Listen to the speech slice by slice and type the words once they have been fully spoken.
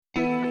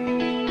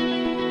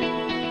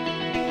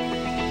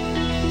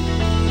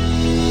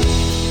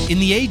In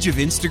the age of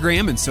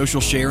Instagram and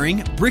social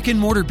sharing,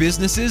 brick-and-mortar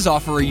businesses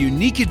offer a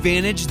unique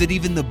advantage that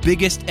even the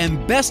biggest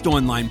and best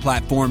online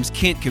platforms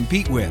can't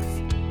compete with.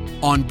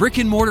 On Brick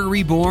and Mortar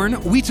Reborn,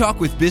 we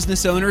talk with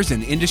business owners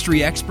and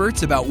industry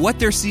experts about what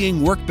they're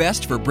seeing work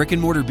best for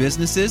brick-and-mortar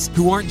businesses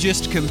who aren't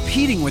just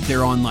competing with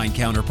their online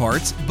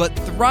counterparts, but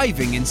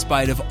thriving in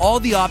spite of all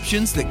the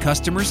options that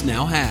customers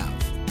now have.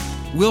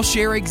 We'll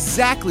share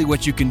exactly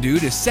what you can do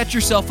to set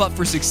yourself up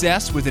for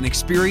success with an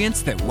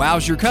experience that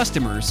wows your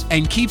customers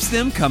and keeps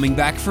them coming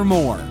back for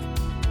more.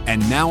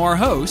 And now our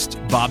host,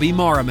 Bobby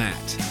Mariam.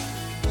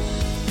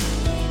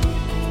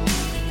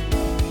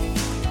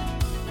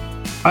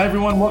 Hi,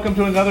 everyone. Welcome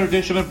to another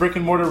edition of Brick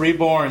and Mortar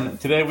Reborn.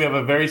 Today, we have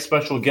a very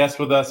special guest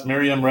with us,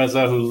 Mariam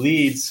Reza, who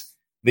leads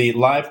the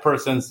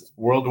LivePerson's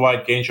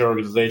Worldwide Gainshare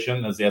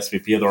Organization as the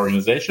SVP of the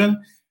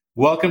organization.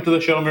 Welcome to the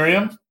show,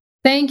 Mariam.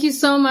 Thank you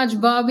so much,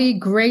 Bobby.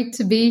 Great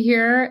to be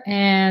here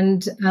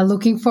and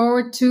looking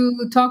forward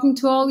to talking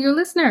to all your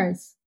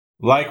listeners.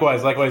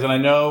 Likewise. And I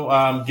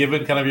know,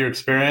 given kind of your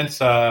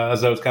experience,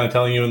 as I was kind of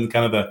telling you in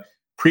kind of the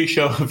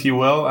pre-show, if you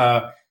will,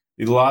 a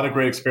lot of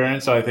great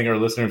experience. So I think our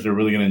listeners are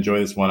really going to enjoy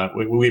this one.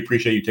 We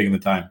appreciate you taking the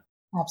time.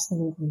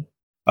 Absolutely.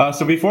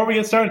 So before we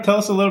get started, tell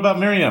us a little about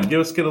Mariam. Get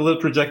a little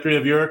trajectory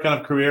of your kind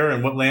of career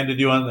and what landed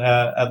you on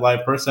at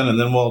LivePerson, and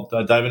then we'll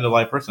dive into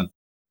LivePerson.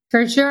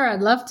 For sure.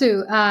 I'd love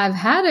to. I've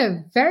had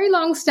a very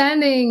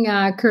long-standing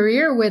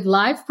career with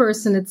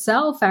LivePerson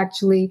itself,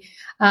 actually.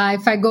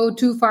 If I go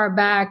too far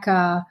back,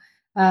 I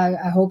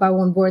hope I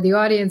won't bore the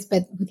audience,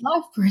 but with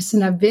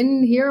LivePerson, I've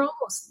been here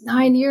almost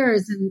 9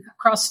 years and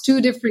across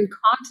 2 different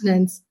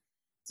continents.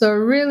 So a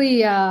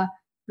really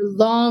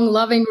long,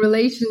 loving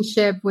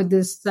relationship with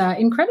this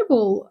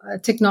incredible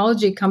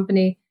technology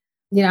company.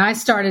 You know, I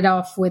started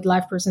off with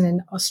LivePerson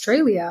in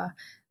Australia,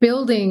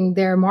 building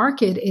their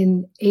market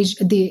in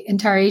Asia, the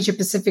entire Asia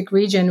Pacific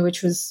region,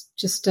 which was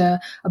just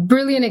a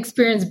brilliant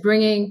experience,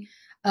 bringing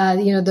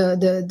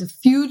the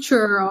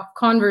future of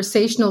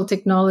conversational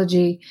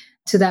technology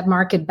to that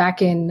market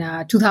back in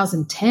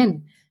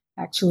 2010,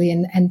 actually,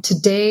 and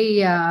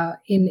today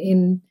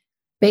in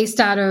based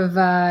out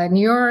of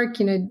New York,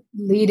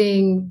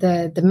 leading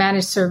the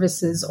managed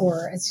services,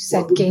 or as you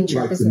said,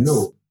 Gainshare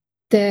business.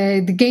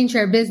 The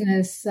Gainshare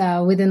business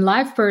within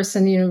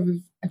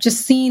LivePerson, I've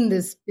just seen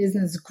this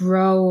business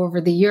grow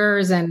over the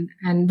years, and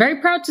very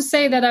proud to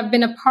say that I've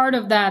been a part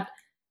of that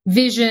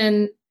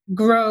vision,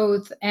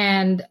 growth,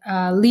 and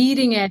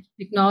leading edge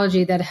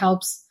technology that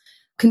helps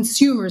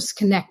consumers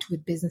connect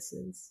with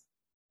businesses.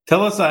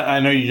 Tell us, I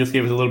know you just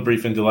gave us a little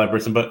brief into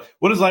LivePerson, but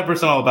what is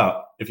LivePerson all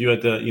about? If you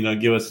had to,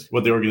 give us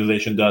what the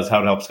organization does,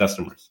 how it helps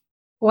customers.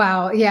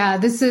 Wow. Yeah,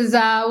 this is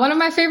one of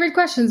my favorite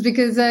questions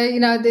because,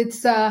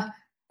 it's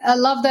I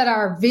love that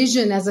our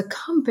vision as a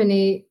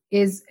company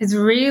is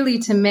really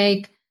to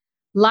make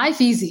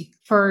life easy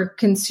for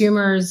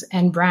consumers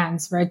and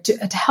brands, right?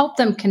 To help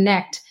them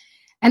connect.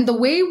 And the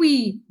way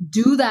we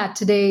do that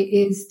today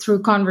is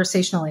through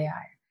conversational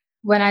AI.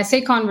 When I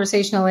say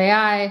conversational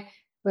AI,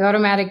 we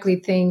automatically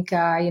think,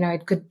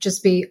 it could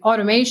just be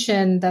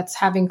automation that's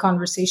having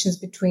conversations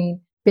between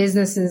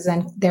businesses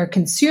and their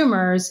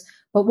consumers.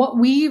 But what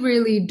we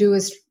really do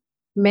is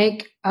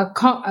make a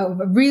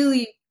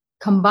really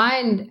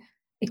combined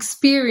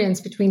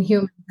experience between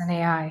humans and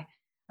AI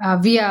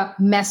via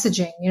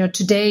messaging.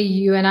 Today,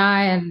 you and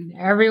I and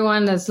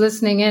everyone that's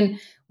listening in,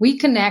 we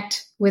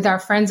connect with our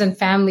friends and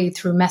family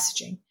through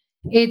messaging.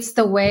 It's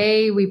the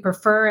way we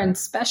prefer, and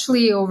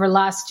especially over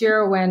last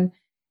year when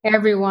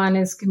everyone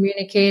is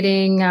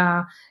communicating,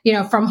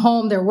 from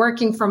home, they're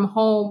working from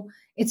home.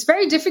 It's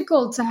very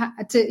difficult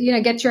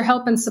to get your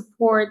help and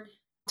support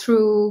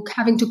through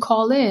having to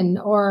call in,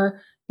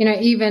 or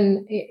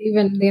even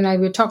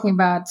we're talking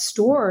about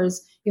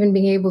stores, even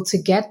being able to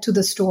get to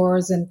the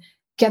stores and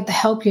get the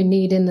help you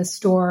need in the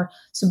store.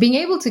 So being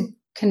able to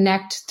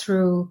connect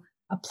through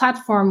a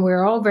platform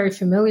we're all very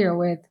familiar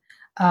with,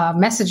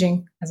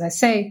 messaging, as I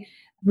say,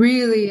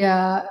 really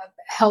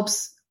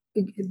helps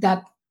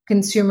that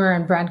consumer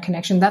and brand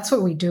connection. That's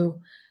what we do.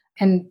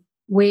 And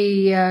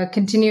we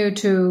continue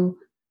to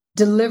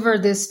deliver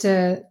this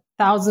to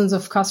thousands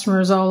of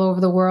customers all over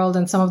the world,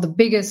 and some of the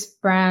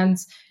biggest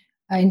brands,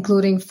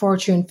 including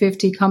Fortune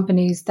 50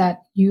 companies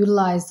that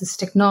utilize this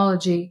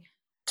technology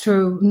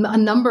through a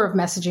number of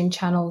messaging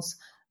channels,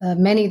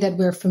 many that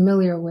we're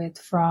familiar with,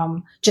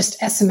 from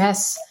just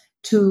SMS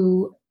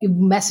to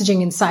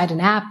messaging inside an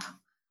app,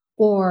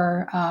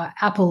 or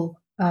Apple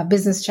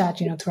Business Chat,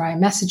 through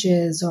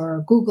iMessages,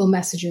 or Google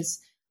Messages,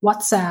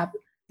 WhatsApp.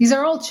 These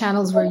are all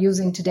channels we're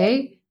using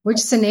today. We're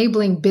just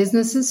enabling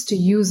businesses to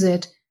use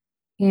it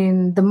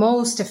in the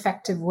most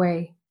effective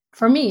way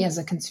for me as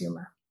a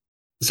consumer.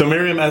 So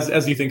Mariam,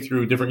 as you think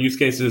through different use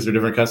cases or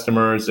different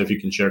customers, if you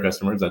can share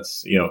customers,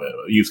 that's,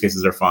 use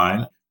cases are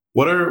fine.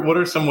 What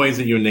are some ways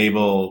that you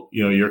enable,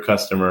 your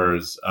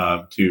customers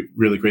to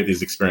really create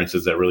these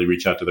experiences that really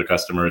reach out to their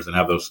customers and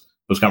have those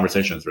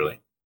conversations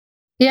really?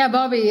 Yeah,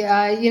 Bobby,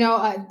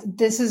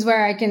 this is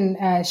where I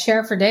can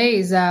share for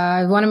days.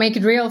 I want to make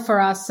it real for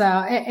us.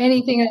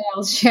 Anything that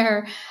I'll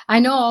share,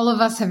 I know all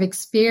of us have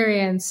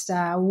experienced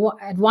at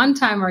one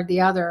time or the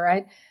other,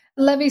 right?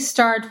 Let me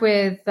start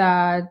with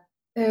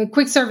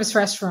quick service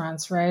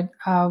restaurants, right?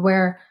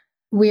 Where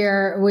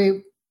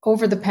we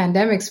over the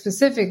pandemic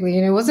specifically,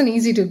 and it wasn't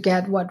easy to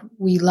get what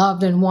we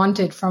loved and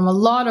wanted from a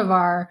lot of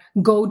our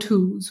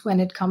go-tos when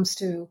it comes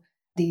to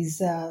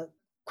these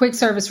quick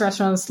service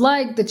restaurants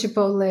like the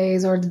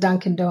Chipotle's or the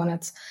Dunkin'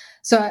 Donuts.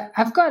 So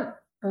I've got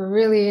a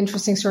really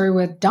interesting story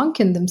with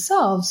Dunkin'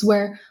 themselves,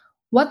 where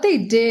what they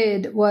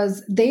did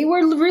was they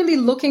were really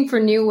looking for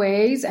new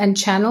ways and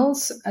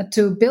channels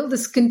to build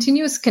this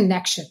continuous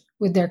connection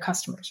with their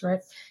customers,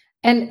 right?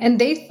 And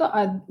they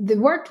thought they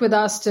worked with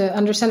us to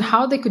understand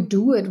how they could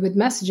do it with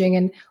messaging.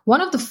 And one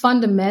of the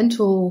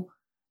fundamental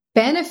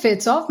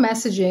benefits of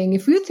messaging,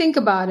 if you think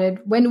about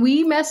it, when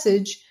we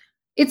message,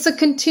 it's a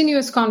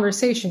continuous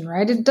conversation,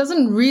 right? It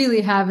doesn't really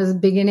have a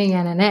beginning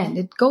and an end.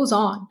 It goes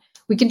on.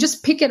 We can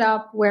just pick it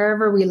up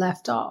wherever we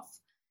left off.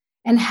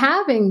 And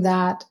having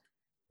that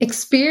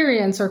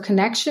experience or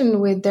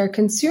connection with their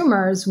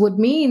consumers would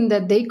mean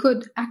that they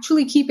could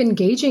actually keep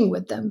engaging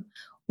with them.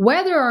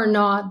 Whether or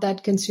not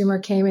that consumer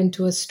came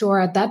into a store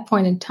at that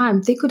point in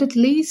time, they could at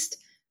least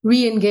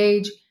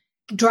re-engage,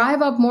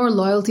 drive up more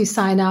loyalty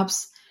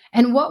signups.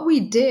 And what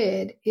we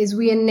did is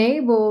we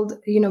enabled,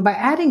 by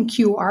adding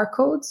QR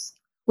codes,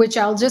 which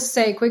I'll just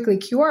say quickly,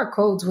 QR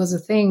codes was a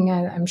thing.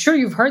 I'm sure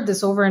you've heard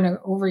this over and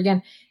over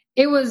again.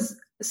 It was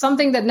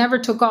something that never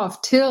took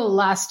off till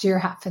last year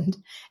happened.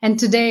 And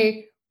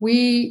today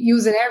we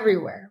use it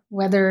everywhere,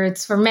 whether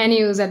it's for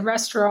menus at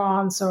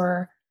restaurants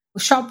or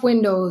shop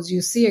windows,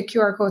 you see a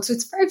QR code. So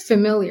it's very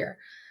familiar.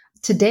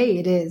 Today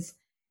it is.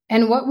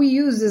 And what we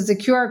use is the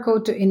QR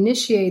code to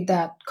initiate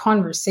that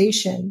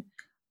conversation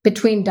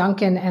between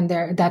Dunkin' and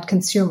that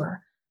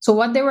consumer. So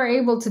what they were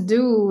able to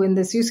do in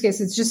this use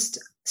case is just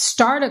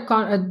start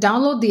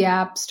download the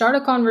app, start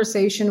a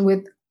conversation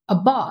with a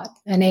bot,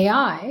 an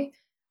AI,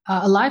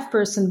 a live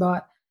person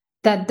bot,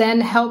 that then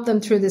helped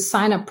them through this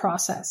sign-up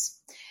process.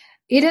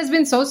 It has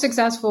been so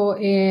successful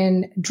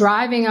in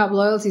driving up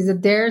loyalties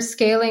that they're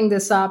scaling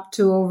this up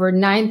to over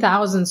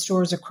 9,000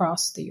 stores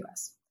across the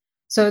US.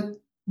 So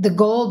the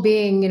goal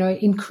being,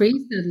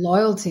 increase the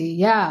loyalty.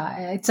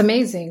 Yeah, it's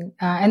amazing.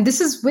 And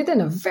this is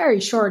within a very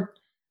short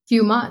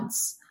few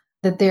months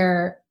that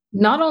they're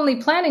not only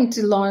planning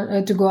to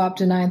go up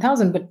to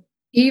 9,000, but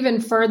even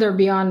further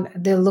beyond.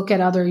 They'll look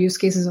at other use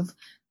cases of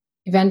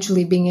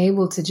eventually being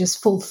able to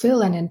just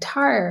fulfill an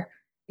entire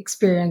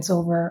experience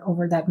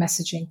over that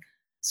messaging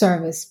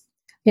service.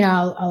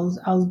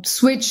 I'll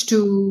switch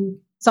to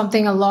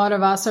something a lot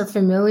of us are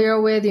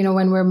familiar with.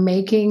 When we're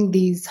making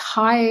these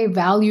high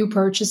value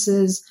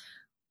purchases,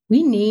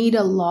 we need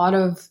a lot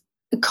of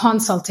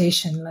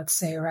consultation, let's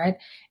say, right?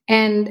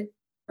 And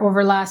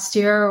over last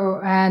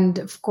year, and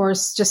of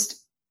course, just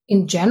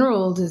in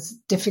general, there's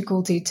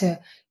difficulty to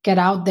get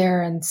out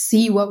there and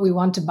see what we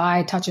want to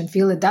buy, touch and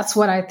feel it. That's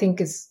what I think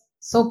is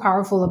so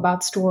powerful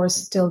about stores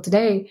still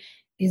today,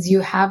 is you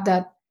have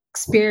that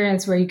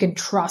experience where you can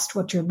trust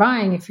what you're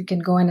buying if you can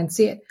go in and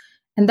see it.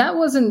 And that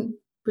wasn't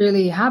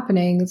really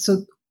happening.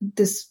 So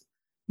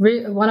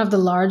one of the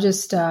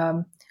largest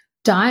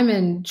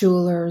diamond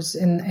jewelers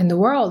in the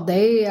world,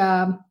 they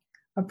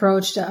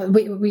approached,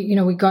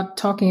 we got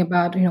talking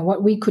about,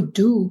 what we could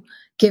do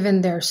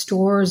given their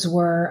stores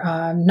were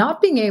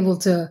not being able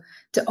to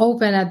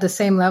open at the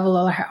same level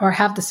or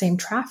have the same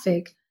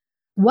traffic.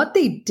 What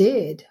they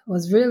did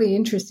was really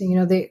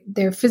interesting.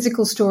 Their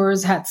physical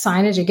stores had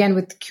signage, again,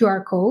 with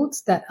QR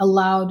codes that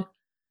allowed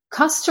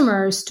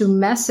customers to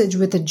message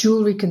with a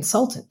jewelry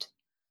consultant.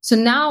 So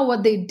now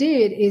what they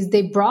did is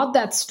they brought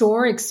that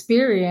store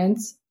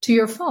experience to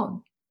your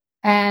phone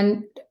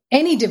and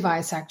any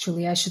device,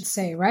 actually, I should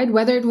say, right?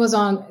 Whether it was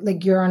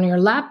you're on your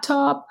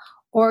laptop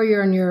or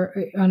you're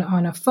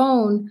on a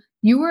phone,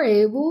 you were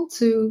able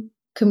to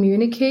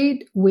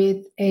communicate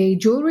with a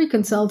jewelry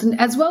consultant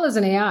as well as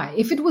an AI.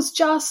 If it was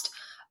just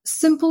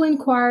simple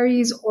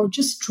inquiries or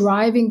just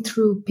driving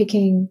through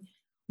picking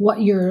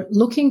what you're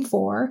looking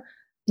for,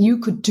 you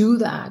could do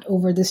that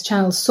over this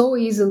channel so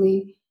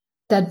easily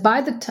that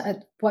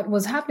what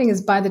was happening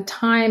is by the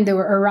time they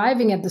were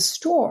arriving at the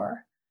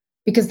store,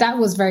 because that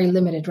was very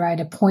limited, right?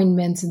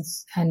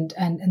 Appointments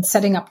and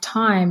setting up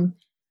time.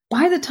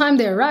 By the time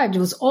they arrived, it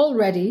was all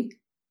ready.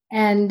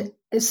 And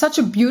it's such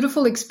a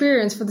beautiful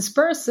experience for this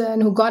person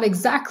who got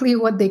exactly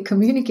what they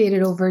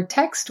communicated over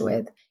text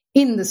with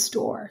in the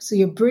store. So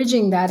you're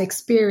bridging that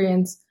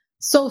experience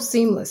so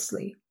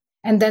seamlessly.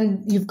 And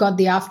then you've got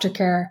the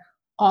aftercare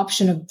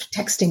option of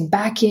texting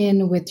back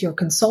in with your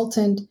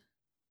consultant,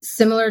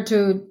 similar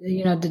to,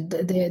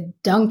 the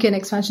Dunkin'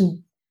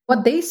 expansion.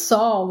 What they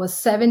saw was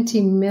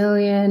 70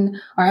 million,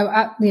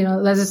 or,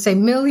 let's just say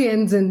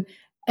millions in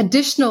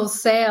additional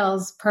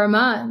sales per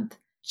month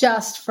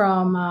just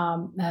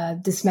from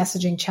this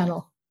messaging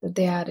channel that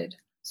they added.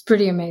 It's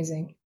pretty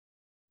amazing.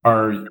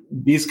 Are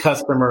these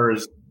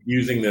customers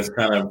using this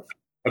kind of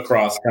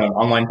across kind of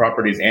online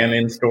properties and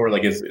in store?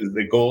 Like, is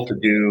the goal to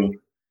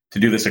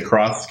do this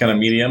across kind of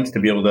mediums to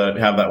be able to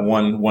have that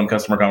one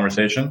customer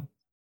conversation?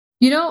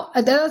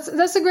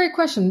 That's a great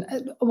question.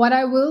 What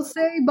I will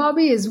say,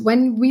 Bobby, is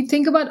when we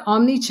think about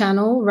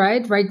omni-channel,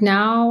 right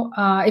now,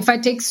 if I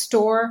take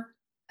store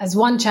as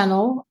one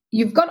channel,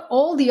 you've got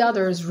all the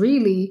others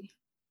really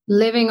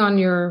living on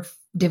your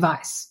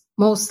device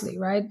mostly,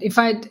 right? If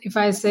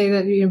I say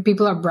that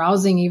people are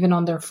browsing even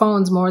on their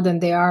phones more than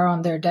they are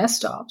on their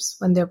desktops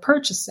when they're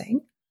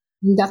purchasing,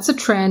 that's a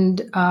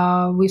trend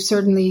we've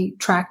certainly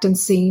tracked and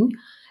seen.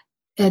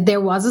 There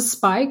was a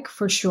spike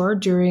for sure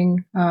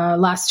during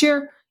last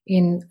year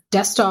in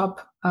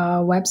desktop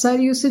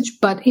website usage.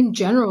 But in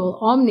general,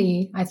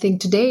 Omni, I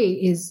think today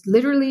is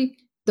literally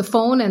the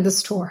phone and the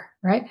store,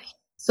 right?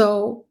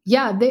 So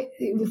yeah,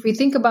 if we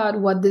think about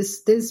what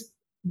this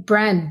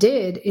brand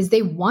did, is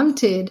they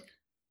wanted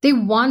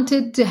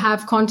to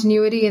have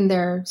continuity in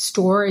their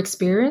store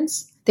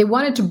experience. They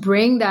wanted to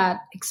bring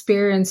that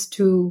experience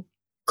to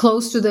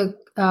close to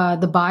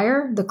the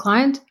buyer, the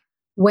client,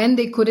 when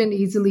they couldn't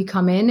easily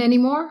come in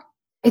anymore.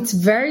 It's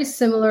very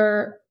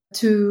similar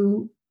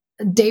to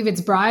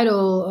David's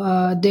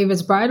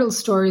Bridal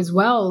story as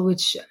well,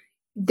 which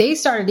they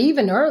started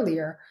even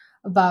earlier,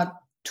 about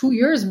 2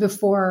 years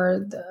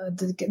before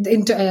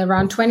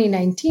around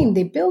 2019.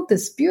 They built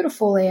this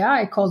beautiful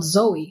AI called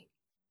Zoe,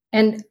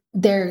 and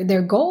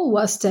their goal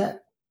was to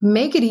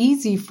make it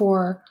easy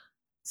for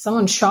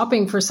someone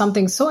shopping for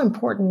something so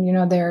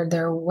important,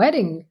 their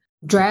wedding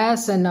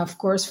dress, and of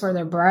course for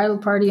their bridal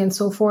party and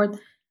so forth,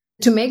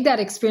 to make that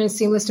experience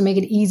seamless, to make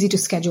it easy to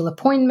schedule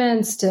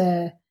appointments,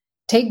 to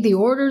take the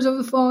orders over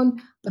the phone.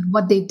 But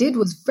what they did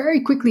was very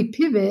quickly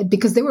pivot,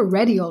 because they were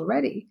ready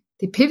already.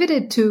 They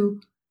pivoted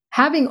to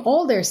having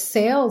all their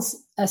sales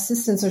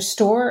assistants or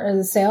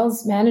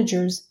sales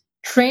managers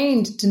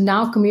trained to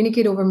now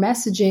communicate over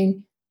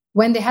messaging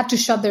when they had to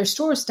shut their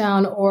stores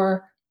down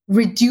or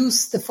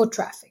reduce the foot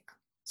traffic.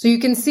 So you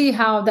can see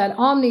how that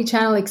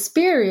omni-channel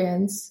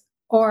experience,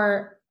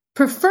 or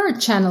preferred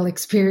channel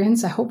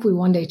experience, I hope we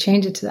one day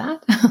change it to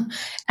that,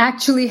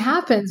 actually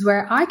happens,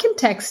 where I can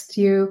text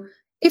you.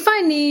 If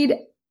I need,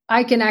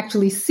 I can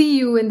actually see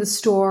you in the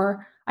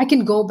store. I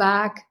can go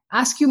back,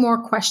 ask you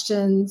more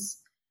questions.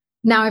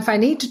 Now, if I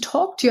need to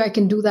talk to you, I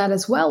can do that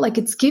as well. Like,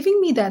 it's giving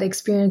me that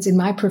experience in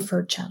my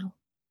preferred channel.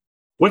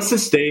 What's the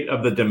state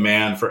of the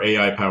demand for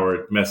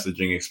AI-powered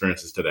messaging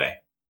experiences today?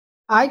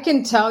 I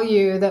can tell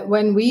you that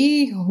when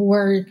we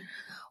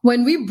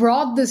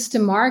brought this to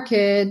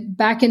market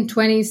back in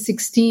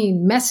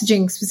 2016,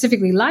 messaging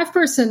specifically,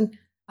 LivePerson,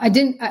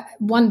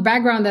 one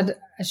background that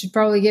I should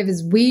probably give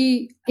is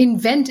we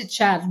invented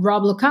chat.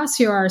 Rob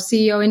Lucasio, our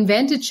CEO,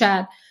 invented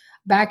chat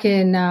back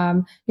in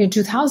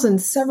 2000,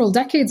 several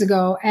decades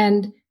ago,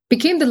 and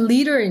became the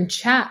leader in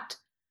chat,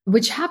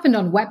 which happened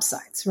on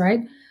websites,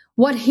 right?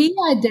 What he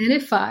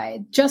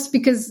identified, just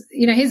because,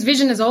 his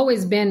vision has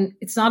always been,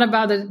 it's not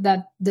about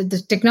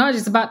the technology,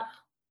 it's about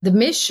the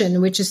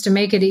mission, which is to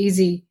make it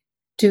easy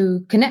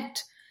to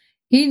connect.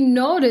 He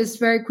noticed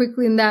very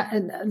quickly in that,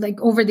 like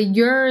over the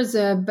years,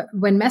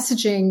 when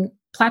messaging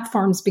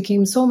platforms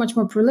became so much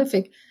more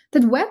prolific,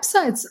 that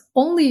websites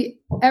only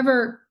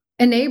ever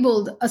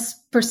enabled a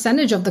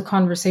percentage of the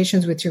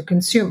conversations with your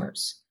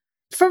consumers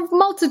for a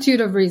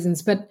multitude of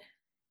reasons. But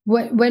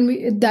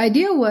the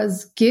idea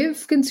was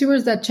give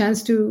consumers that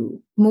chance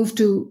to move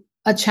to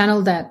a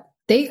channel that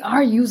they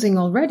are using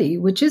already,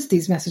 which is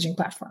these messaging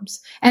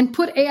platforms, and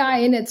put AI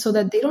in it so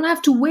that they don't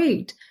have to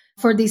wait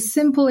for these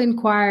simple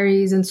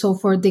inquiries and so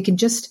forth. They can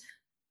just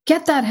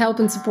get that help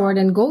and support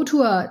and go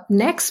to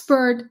an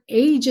expert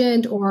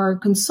agent or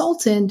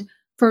consultant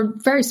for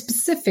very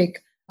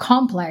specific,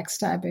 complex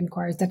type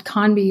inquiries that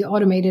can't be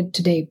automated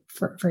today,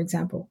 for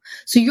example.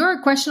 So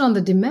your question on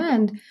the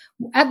demand,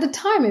 at the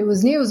time, it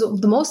was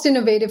the most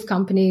innovative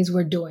companies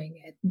were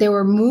doing it. They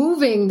were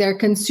moving their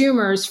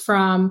consumers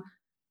from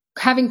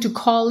having to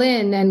call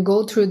in and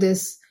go through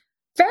this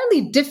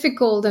fairly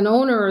difficult and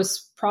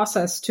onerous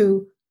process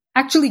to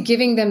actually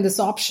giving them this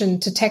option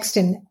to text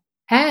in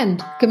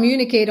and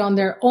communicate on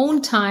their own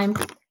time,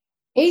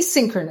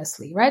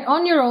 asynchronously, right?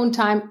 On your own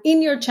time,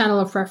 in your channel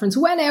of preference,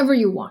 whenever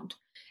you want.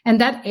 And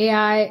that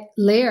AI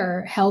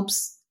layer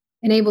helps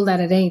enable that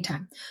at any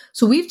time.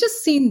 So we've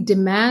just seen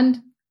demand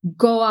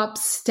go up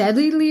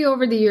steadily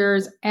over the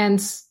years,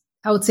 and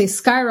I would say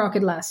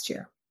skyrocket last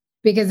year,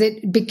 because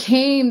it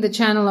became the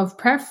channel of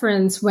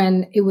preference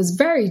when it was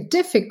very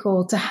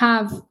difficult to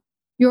have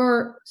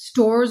your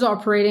stores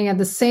operating at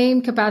the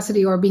same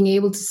capacity or being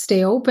able to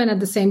stay open at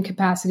the same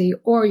capacity,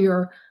 or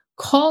your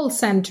call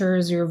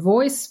centers, your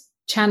voice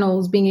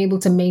channels being able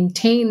to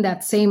maintain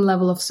that same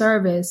level of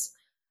service,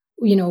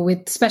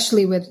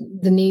 especially with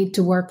the need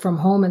to work from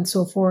home and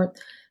so forth.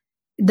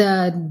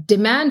 The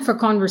demand for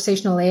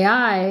conversational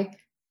AI,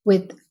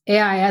 with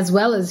AI as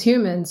well as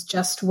humans,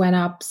 just went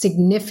up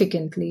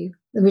significantly,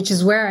 which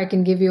is where I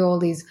can give you all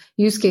these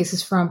use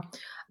cases from.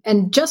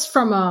 And just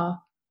from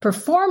a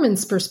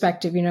performance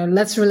perspective,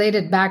 let's relate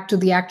it back to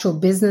the actual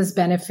business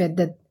benefit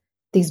that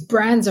these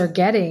brands are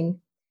getting.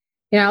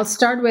 I'll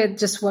start with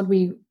just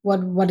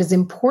what is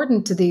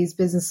important to these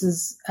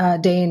businesses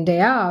day in, day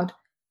out.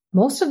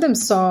 Most of them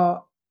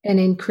saw an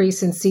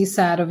increase in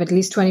CSAT of at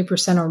least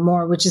 20% or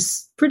more, which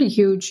is pretty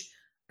huge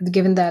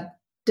given that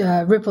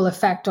ripple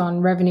effect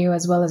on revenue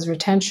as well as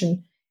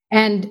retention,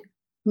 and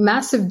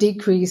massive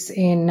decrease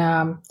in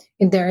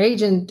their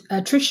agent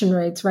attrition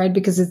rates, right?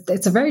 Because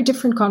it's a very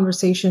different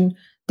conversation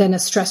than a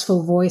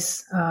stressful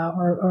voice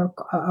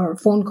or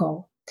phone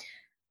call.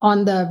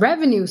 On the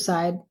revenue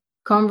side,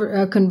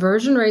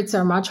 conversion rates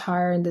are much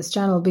higher in this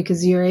channel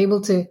because you're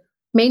able to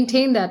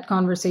maintain that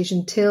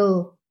conversation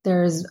till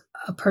there's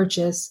a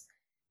purchase.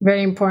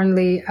 Very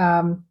importantly,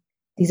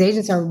 these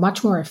agents are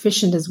much more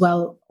efficient as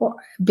well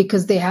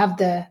because they have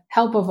the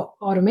help of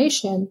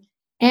automation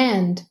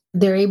and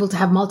they're able to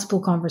have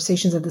multiple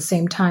conversations at the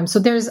same time. So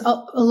there's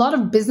a lot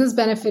of business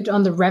benefit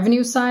on the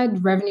revenue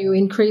side. Revenue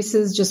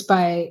increases just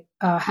by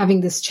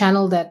having this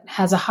channel that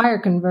has a higher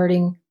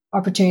converting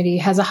opportunity,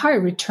 has a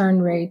higher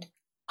return rate,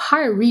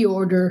 higher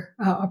reorder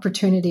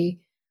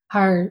opportunity,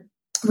 higher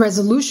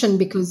resolution,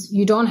 because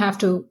you don't have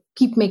to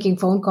keep making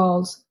phone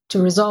calls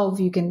to resolve.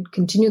 You can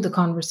continue the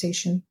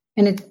conversation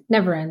and it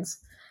never ends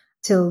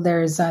till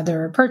there's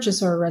either a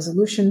purchase or a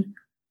resolution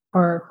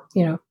or,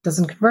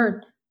 doesn't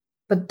convert.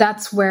 But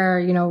that's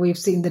where, we've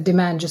seen the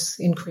demand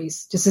just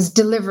increase, just as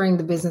delivering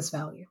the business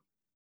value.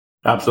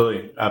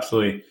 Absolutely.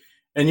 Absolutely.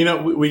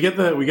 And, we get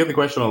the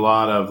question a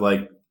lot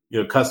of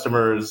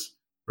customers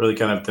really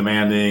kind of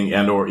demanding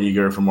and or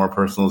eager for more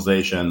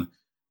personalization.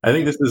 I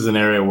think this is an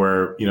area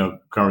where,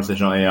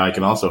 conversational AI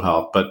can also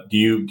help. But do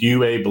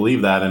you A,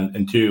 believe that?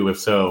 And two, if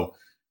so,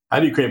 how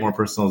do you create more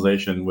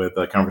personalization with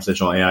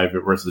conversational AI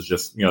versus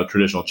just,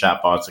 traditional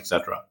chatbots, et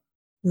cetera?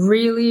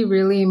 Really,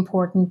 really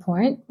important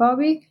point,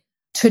 Bobby.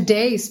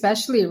 Today,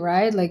 especially,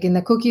 right? Like in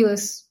the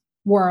cookieless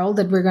world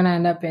that we're going to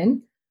end up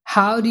in,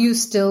 how do you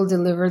still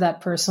deliver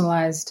that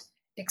personalized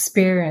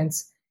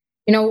experience?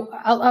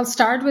 I'll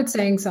start with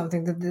saying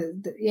something that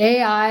the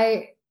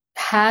AI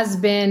has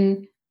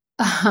been,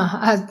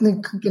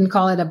 you can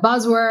call it a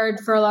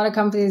buzzword for a lot of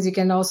companies. You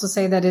can also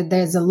say that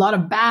there's a lot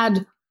of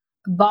bad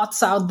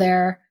bots out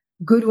there,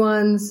 good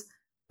ones.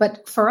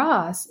 But for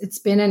us, it's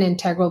been an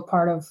integral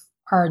part of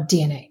our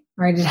DNA,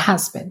 right? It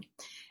has been.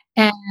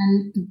 And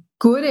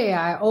good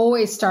AI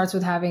always starts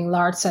with having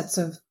large sets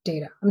of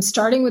data. I'm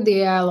starting with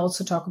the AI. I'll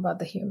also talk about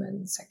the human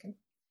in a second.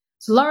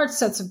 So large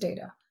sets of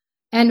data.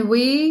 And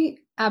we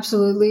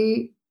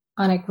absolutely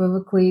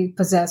unequivocally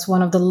possess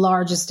one of the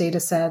largest data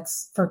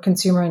sets for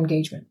consumer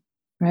engagement,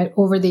 right?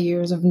 Over the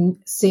years of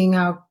seeing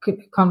how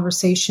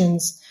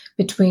conversations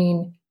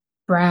between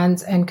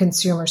brands and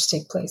consumers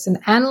take place. And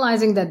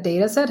analyzing that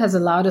data set has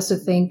allowed us to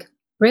think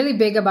really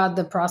big about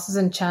the process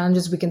and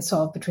challenges we can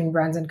solve between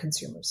brands and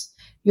consumers.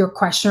 Your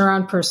question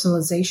around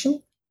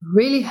personalization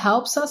really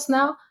helps us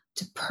now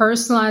to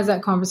personalize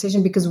that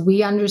conversation because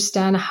we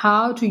understand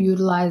how to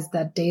utilize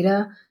that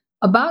data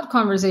about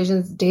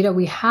conversations, data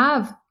we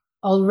have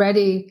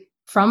already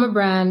from a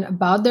brand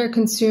about their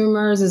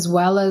consumers as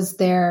well as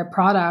their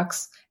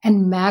products,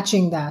 and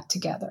matching that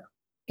together.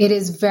 It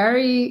is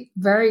very,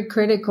 very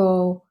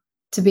critical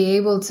to be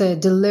able to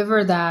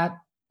deliver that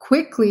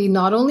quickly,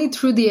 not only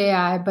through the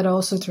AI, but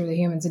also through the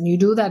humans. And you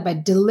do that by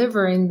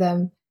delivering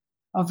them,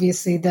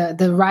 obviously,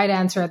 the right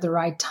answer at the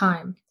right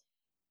time.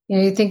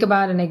 You think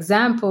about an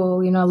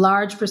example, a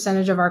large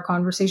percentage of our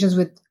conversations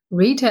with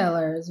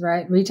retailers,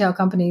 right? Retail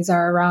companies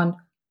are around,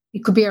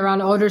 it could be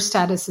around order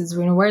statuses,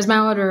 where's my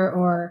order?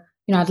 Or,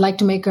 I'd like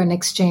to make an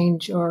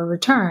exchange or a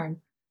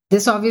return.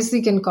 This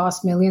obviously can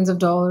cost millions of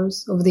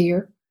dollars over the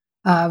year,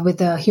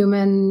 with a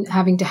human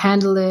having to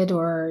handle it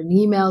or an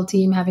email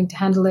team having to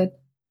handle it.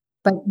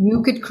 But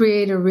you could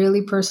create a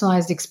really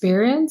personalized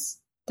experience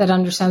that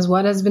understands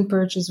what has been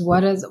purchased,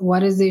 what is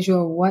the issue,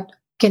 or what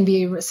can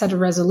be a set of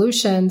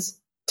resolutions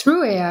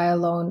through AI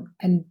alone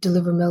and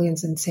deliver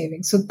millions in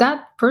savings. So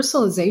that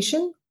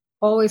personalization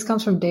always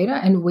comes from data.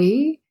 And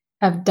we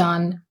have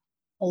done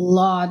a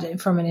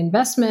lot from an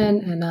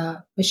investment and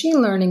a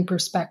machine learning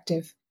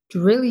perspective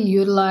to really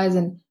utilize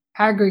and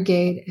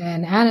aggregate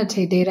and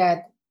annotate data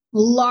at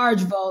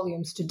large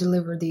volumes to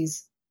deliver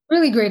these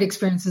really great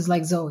experiences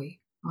like Zoe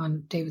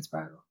on David's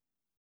Bridal.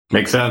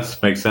 Makes sense.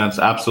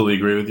 Absolutely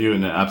agree with you.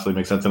 And it absolutely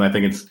makes sense. And I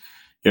think it's,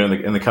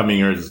 in the coming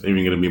years, it's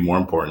even going to be more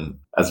important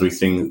as we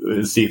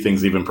see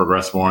things even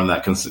progress more on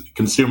that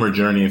consumer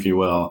journey, if you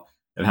will,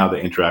 and how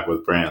they interact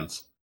with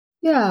brands.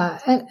 Yeah.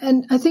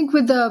 And I think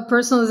with the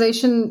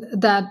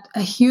personalization that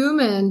a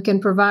human can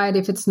provide,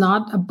 if it's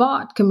not a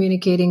bot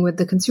communicating with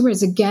the consumer,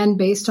 is again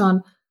based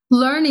on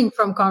learning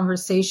from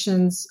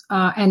conversations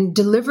and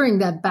delivering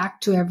that back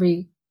to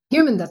every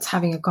human that's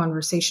having a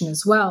conversation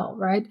as well,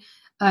 right?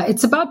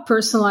 It's about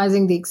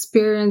personalizing the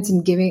experience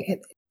and giving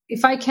it.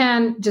 If I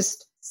can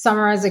just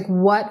summarize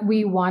what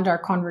we want our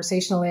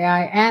conversational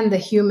AI and the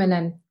human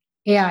and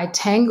AI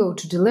tango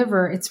to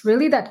deliver, it's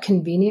really that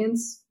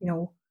convenience,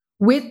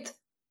 with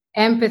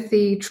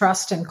empathy,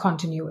 trust, and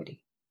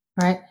continuity,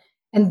 right?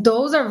 And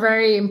those are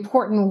very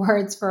important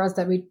words for us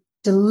that we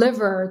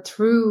deliver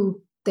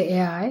through the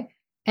AI.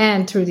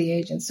 and through the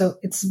agent. So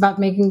it's about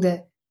making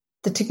the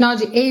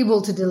technology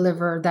able to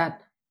deliver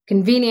that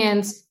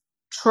convenience,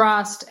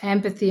 trust,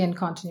 empathy, and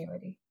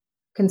continuity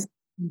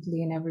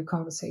consistently in every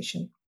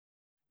conversation.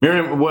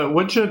 Mariam,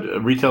 what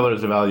should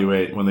retailers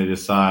evaluate when they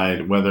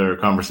decide whether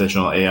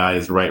conversational AI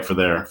is right for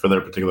their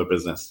particular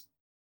business?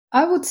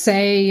 I would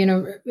say,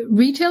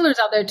 retailers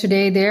out there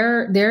today,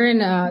 they're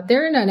in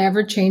an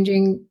ever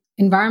changing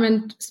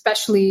environment,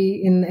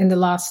 especially in the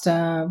last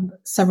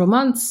several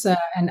months,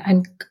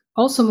 and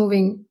also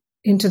moving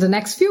into the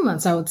next few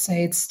months. I would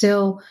say it's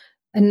still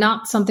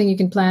not something you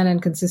can plan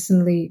and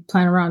consistently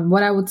plan around.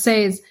 What I would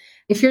say is,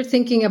 if you're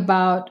thinking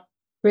about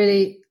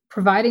really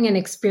providing an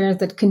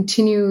experience that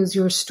continues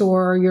your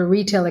store, your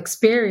retail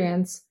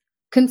experience,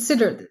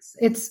 consider this.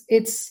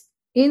 It's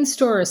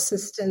in-store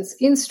assistance,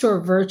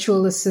 in-store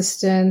virtual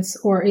assistance,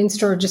 or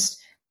in-store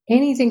just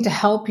anything to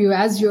help you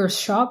as you're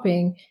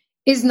shopping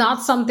is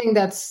not something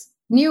that's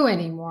new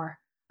anymore,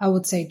 I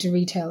would say, to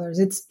retailers.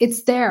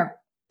 It's there.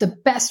 The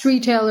best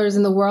retailers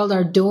in the world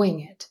are doing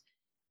it.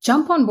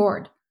 Jump on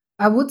board.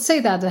 I would say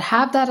that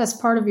have that as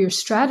part of your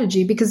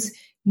strategy, because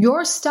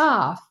your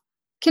staff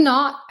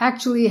cannot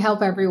actually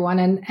help everyone,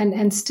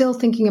 and still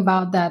thinking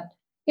about that,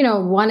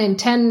 1 in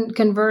 10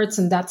 converts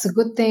and that's a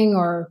good thing,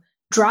 or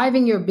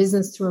driving your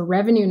business to a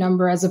revenue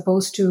number as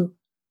opposed to,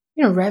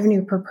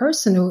 revenue per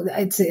person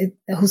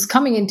who's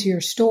coming into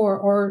your store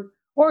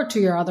or to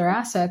your other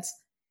assets.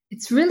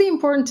 It's really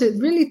important to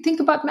really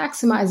think about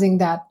maximizing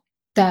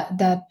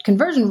that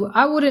conversion.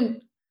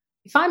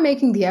 If I'm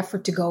making the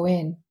effort to go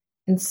in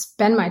and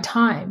spend my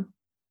time,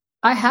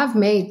 I have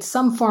made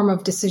some form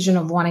of decision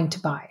of wanting to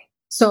buy.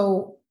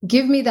 So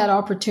give me that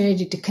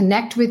opportunity to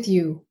connect with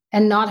you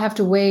and not have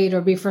to wait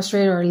or be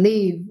frustrated or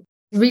leave.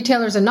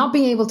 Retailers are not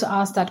being able to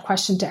ask that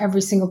question to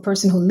every single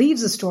person who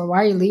leaves the store.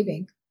 Why are you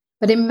leaving?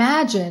 But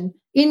imagine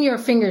in your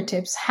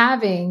fingertips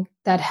having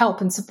that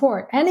help and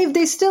support. And if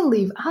they still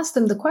leave, ask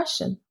them the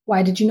question,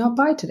 why did you not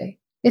buy today?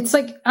 It's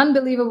like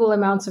unbelievable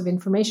amounts of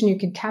information you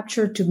can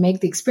capture to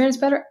make the experience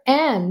better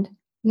and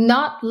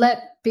not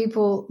let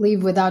people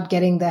leave without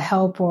getting the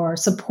help or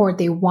support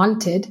they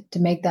wanted to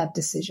make that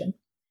decision.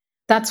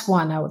 That's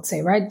one, I would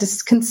say, right?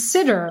 Just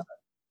consider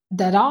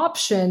that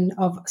option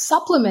of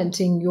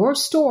supplementing your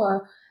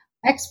store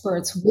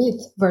experts with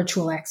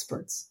virtual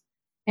experts.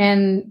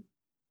 And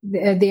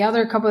the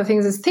other couple of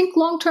things is think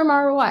long-term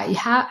ROI.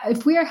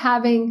 If we are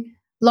having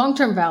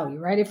long-term value,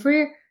 right?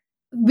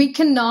 We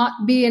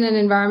cannot be in an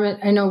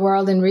environment, in a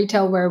world in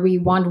retail where we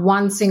want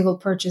one single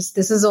purchase.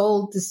 This is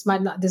old. This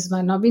might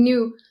not be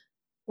new,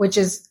 which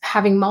is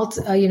having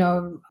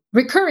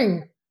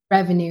recurring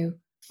revenue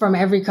from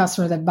every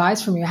customer that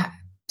buys from you.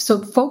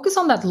 So focus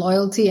on that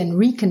loyalty and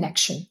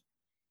reconnection.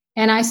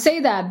 And I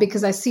say that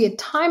because I see it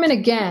time and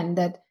again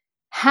that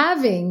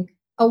having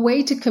a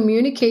way to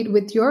communicate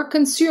with your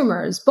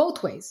consumers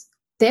both ways,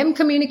 them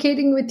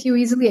communicating with you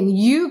easily and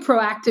you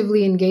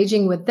proactively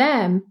engaging with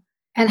them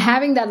and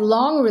having that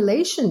long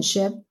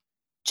relationship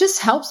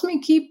just helps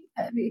me keep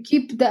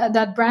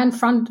that brand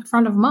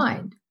front of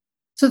mind.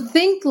 So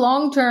think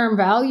long-term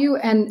value,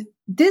 and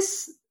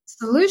this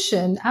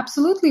solution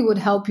absolutely would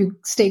help you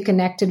stay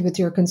connected with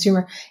your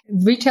consumer.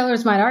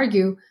 Retailers might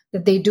argue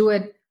that they do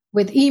it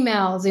with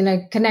emails,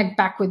 connect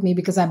back with me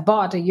because I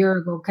bought a year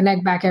ago,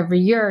 connect back every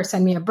year,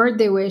 send me a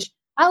birthday wish.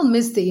 I'll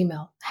miss the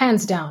email,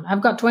 hands down.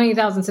 I've got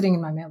 20,000 sitting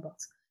in my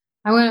mailbox.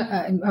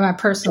 My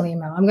personal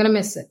email. I'm going to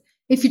miss it.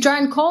 If you try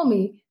and call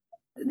me,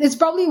 it's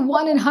probably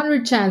 1 in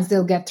 100 chance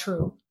they'll get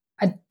through.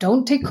 I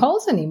don't take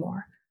calls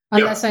anymore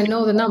unless I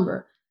know the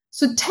number.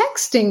 So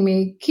texting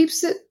me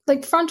keeps it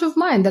like front of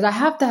mind that I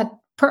have that,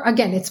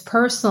 again, it's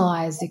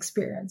personalized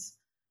experience.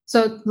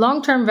 So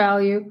long-term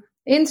value,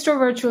 in-store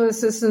virtual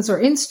assistants or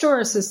in-store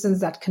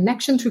assistants, that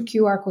connection through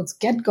QR codes,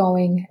 get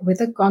going with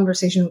a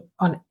conversation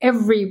on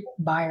every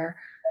buyer,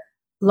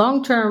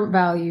 long-term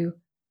value.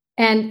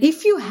 And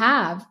if you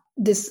have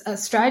this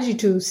strategy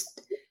to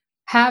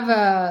have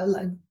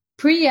a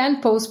pre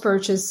and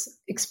post-purchase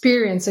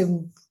experience,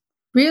 a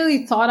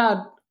really thought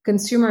out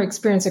consumer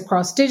experience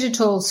across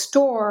digital,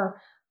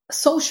 store,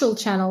 social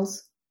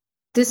channels,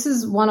 this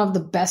is one of the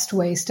best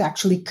ways to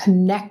actually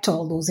connect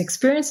all those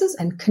experiences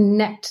and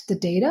connect the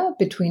data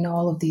between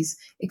all of these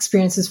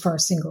experiences for a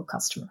single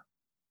customer.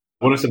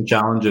 What are some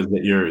challenges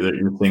that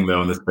you're seeing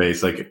though in this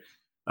space, like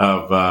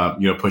of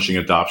pushing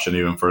adoption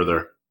even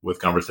further with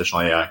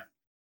conversational AI?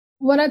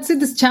 What I'd say,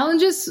 the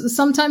challenges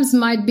sometimes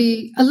might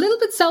be a little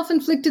bit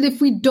self-inflicted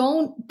if we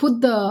don't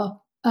put the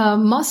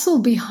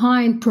muscle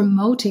behind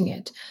promoting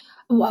it.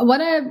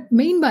 What I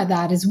mean by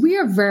that is we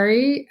are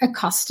very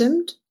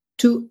accustomed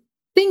to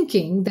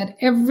thinking that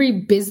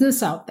every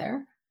business out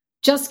there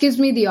just gives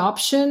me the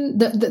option,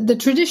 the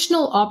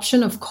traditional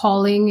option of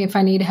calling if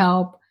I need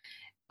help,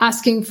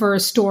 asking for a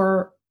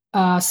store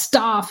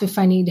staff if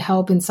I need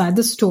help inside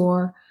the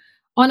store,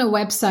 on a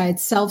website,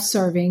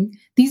 self-serving.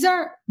 These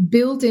are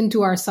built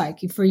into our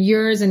psyche for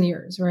years and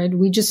years, right?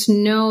 We just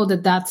know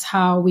that that's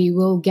how we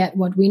will get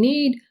what we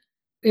need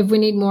if we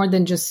need more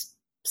than just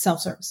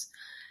self-service.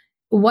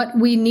 What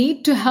we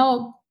need to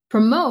help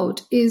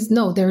promote is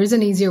no, there is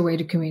an easier way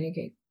to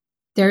communicate.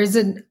 There is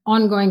an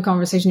ongoing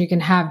conversation you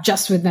can have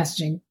just with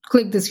messaging.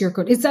 Click this QR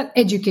code. It's that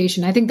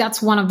education. I think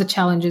that's one of the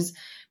challenges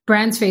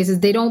brands face is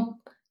they don't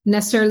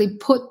necessarily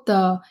put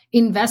the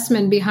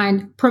investment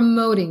behind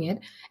promoting it.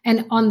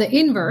 And on the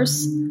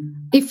inverse,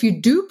 if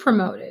you do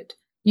promote it,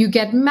 you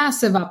get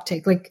massive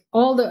uptake. Like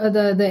all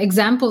the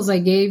examples I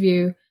gave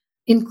you,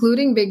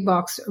 including big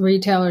box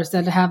retailers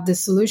that have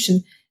this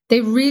solution,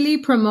 they really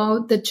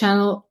promote the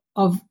channel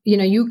of,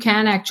 you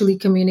can actually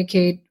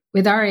communicate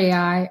with our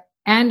AI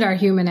and our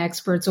human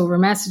experts over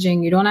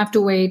messaging. You don't have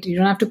to wait. You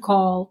don't have to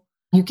call.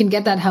 You can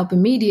get that help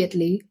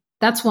immediately.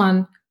 That's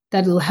one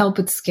that will help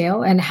it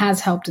scale and has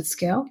helped it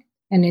scale.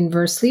 And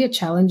inversely, a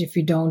challenge if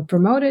you don't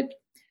promote it.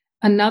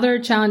 Another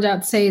challenge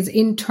I'd say is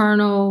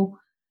internally,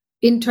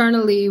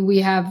 we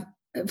have,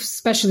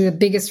 especially the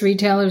biggest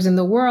retailers in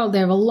the world, they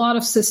have a lot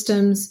of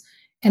systems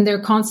and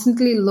they're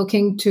constantly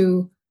looking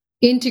to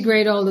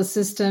integrate all the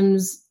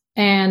systems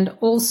and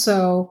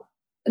also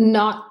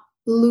not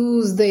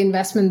lose the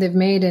investment they've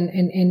made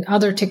in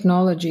other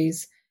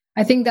technologies.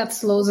 I think that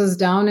slows us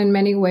down in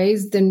many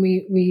ways. Then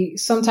we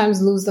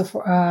sometimes lose the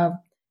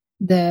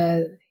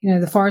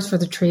forest for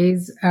the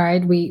trees. All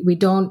right, we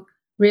don't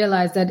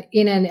realize that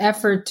in an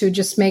effort to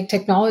just make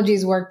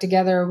technologies work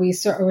together,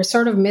 we're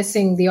sort of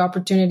missing the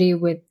opportunity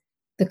with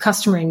the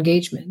customer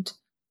engagement.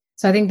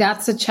 So I think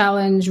that's a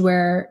challenge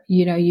where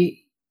you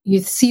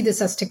see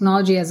this as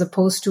technology as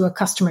opposed to a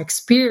customer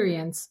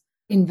experience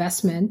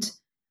investment.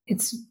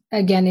 It's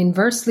again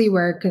inversely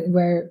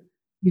where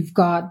you've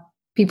got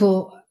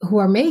people who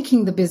are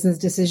making the business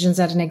decisions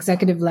at an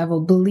executive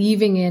level,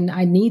 believing in,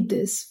 I need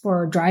this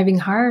for driving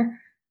higher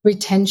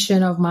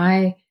retention of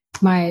my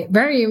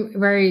very,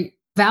 very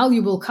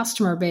valuable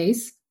customer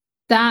base.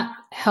 That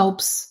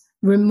helps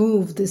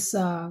remove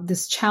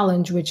this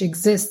challenge which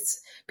exists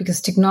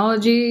because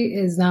technology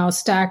is now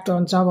stacked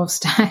on top of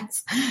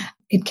stacks.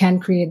 It can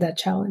create that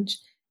challenge.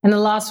 And the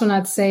last one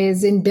I'd say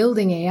is in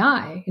building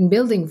AI, in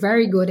building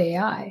very good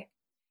AI,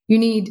 you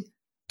need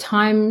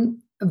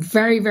time,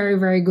 very, very,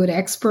 very good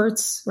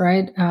experts,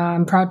 right?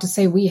 I'm proud to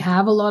say we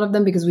have a lot of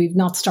them because we've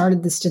not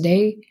started this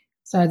today.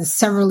 Started this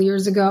several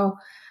years ago.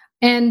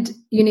 And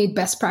you need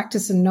best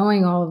practice in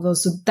knowing all of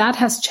those. So that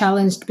has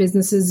challenged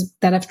businesses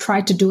that have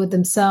tried to do it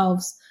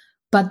themselves,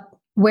 but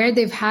where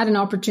they've had an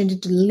opportunity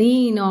to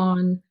lean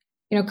on,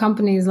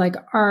 companies like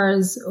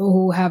ours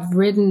who have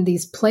written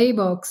these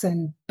playbooks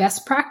and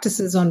best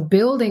practices on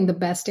building the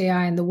best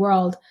AI in the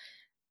world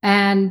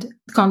and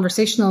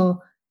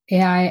conversational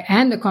AI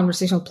and a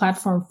conversational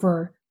platform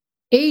for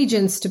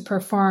agents to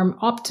perform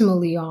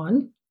optimally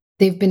on,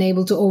 they've been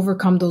able to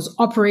overcome those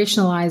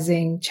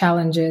operationalizing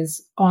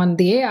challenges on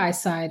the AI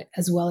side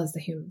as well as the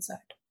human side.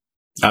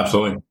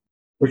 Absolutely.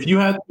 If you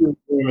had to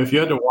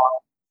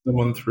walk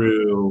someone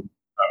through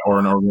or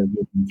an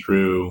organization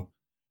through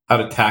how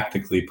to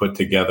tactically put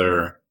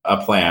together a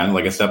plan,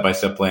 like a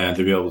step-by-step plan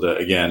to be able to,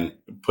 again,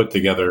 put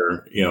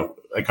together,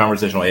 a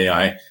conversational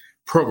AI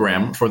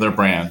program for their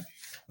brand,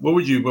 what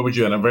would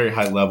you at a very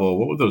high level,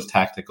 what would those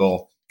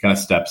tactical kind of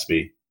steps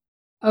be?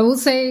 I will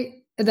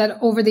say that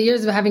over the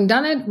years of having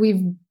done it,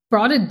 we've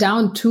brought it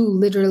down to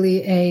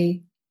literally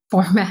a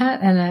format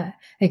and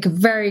a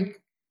very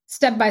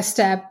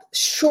step-by-step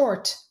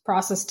short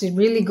process to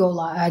really go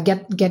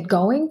get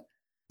going.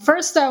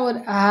 First, I would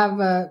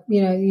have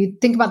you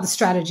think about the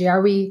strategy.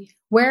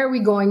 Where are we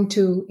going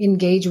to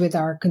engage with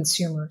our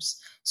consumers?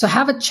 So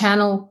have a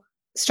channel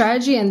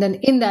strategy, and then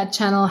in that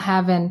channel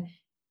have an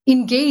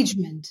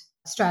engagement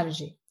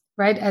strategy,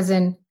 right? As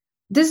in,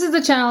 this is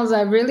the channels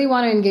I really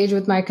want to engage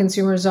with my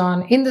consumers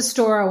on. In the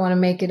store, I want to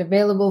make it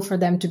available for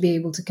them to be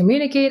able to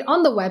communicate.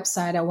 On the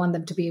website, I want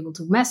them to be able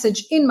to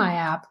message. In my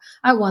app,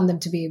 I want them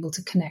to be able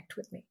to connect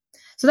with me.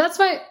 So that's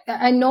why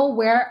I know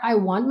where I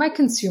want my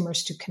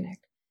consumers to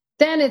connect.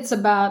 Then it's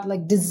about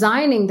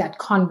designing that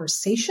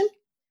conversation,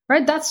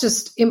 right? That's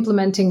just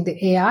implementing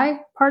the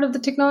AI part of the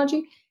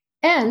technology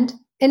and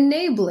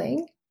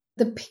enabling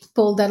the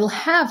people that'll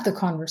have the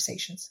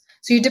conversations.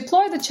 So you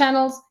deploy the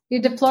channels, you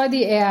deploy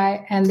the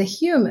AI and the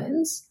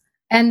humans,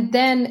 and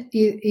then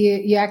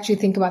you actually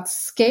think about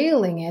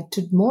scaling it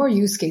to more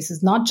use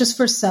cases, not just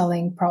for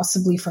selling,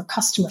 possibly for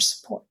customer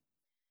support.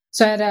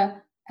 So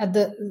at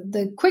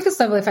the quickest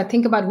level, if I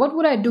think about what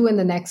would I do in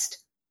the next,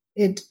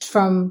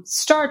 from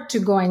start to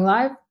going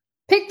live,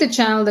 pick the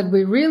channel that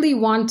we really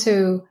want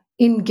to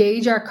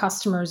engage our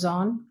customers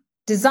on,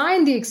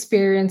 design the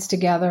experience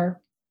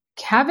together,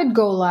 have it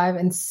go live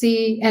and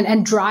see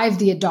and drive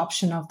the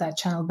adoption of that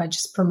channel by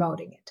just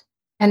promoting it.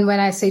 And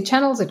when I say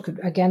channels, it could,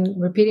 again,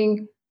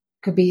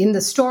 could be in the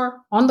store,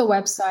 on the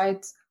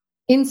website,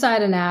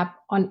 inside an app,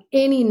 on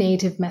any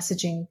native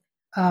messaging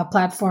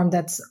platform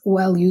that's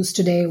well used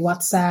today,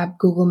 WhatsApp,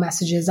 Google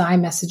Messages,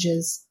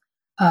 iMessages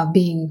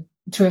being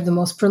two of the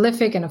most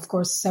prolific, and of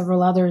course,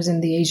 several others in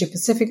the Asia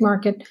Pacific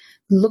market.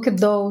 Look at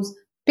those,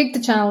 pick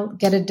the channel,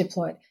 get it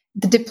deployed.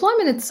 The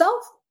deployment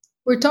itself,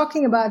 we're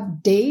talking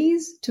about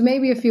days to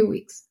maybe a few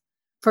weeks.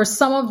 For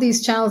some of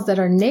these channels that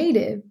are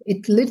native,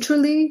 it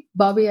literally,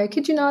 Bobby, I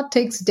kid you not,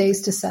 takes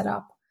days to set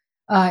up.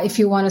 if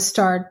you want to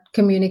start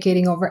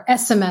communicating over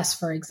SMS,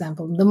 for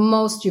example, the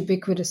most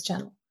ubiquitous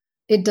channel.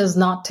 It does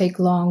not take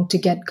long to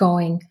get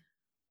going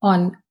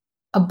on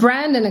a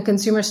brand and a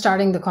consumer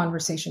starting the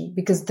conversation,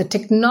 because the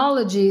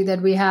technology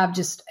that we have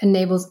just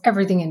enables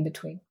everything in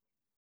between.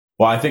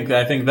 Well, I think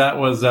that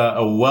was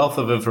a wealth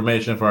of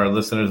information for our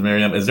listeners,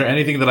 Mariam. Is there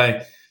anything that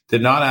I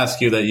did not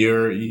ask you that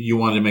you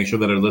wanted to make sure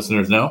that our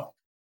listeners know?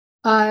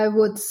 I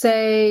would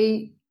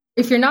say,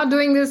 if you're not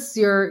doing this,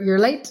 you're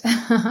late.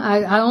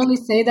 I only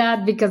say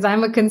that because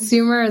I'm a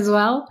consumer as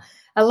well.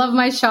 I love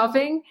my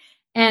shopping,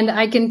 and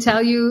I can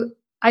tell you,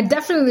 I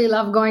definitely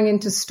love going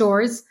into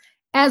stores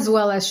as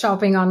well as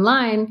shopping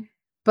online.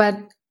 But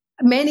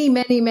many,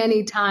 many,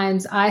 many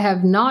times I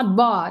have not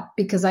bought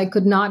because I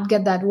could not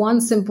get that one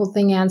simple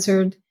thing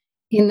answered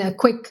in a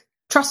quick,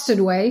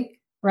 trusted way,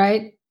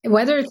 right?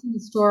 Whether it's in the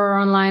store or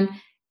online.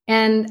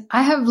 And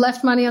I have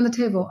left money on the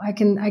table. I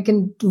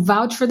can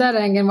vouch for that.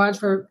 And I can vouch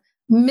for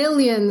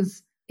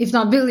millions, if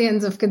not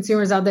billions, of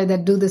consumers out there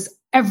that do this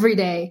every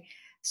day.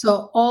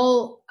 So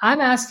all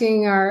I'm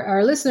asking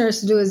our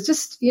listeners to do is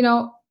just,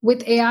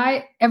 with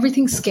AI,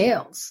 everything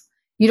scales.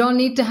 You don't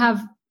need to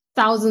have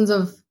thousands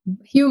of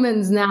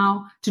humans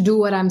now to do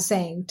what I'm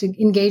saying, to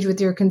engage with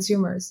your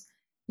consumers.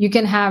 You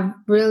can have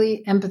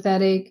really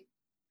empathetic,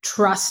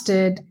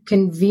 trusted,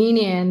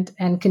 convenient,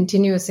 and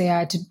continuous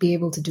AI to be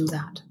able to do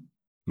that.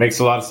 Makes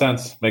a lot of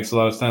sense.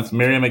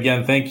 Mariam,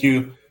 again, thank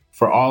you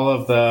for all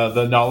of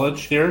the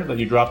knowledge here that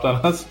you dropped on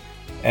us,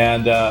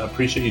 and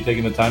appreciate you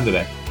taking the time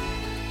today.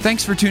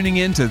 Thanks for tuning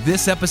in to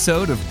this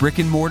episode of Brick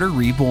and Mortar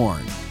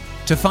Reborn.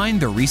 To find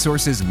the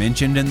resources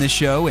mentioned in this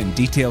show and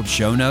detailed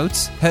show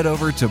notes, head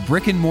over to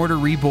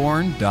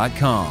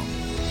brickandmortarreborn.com.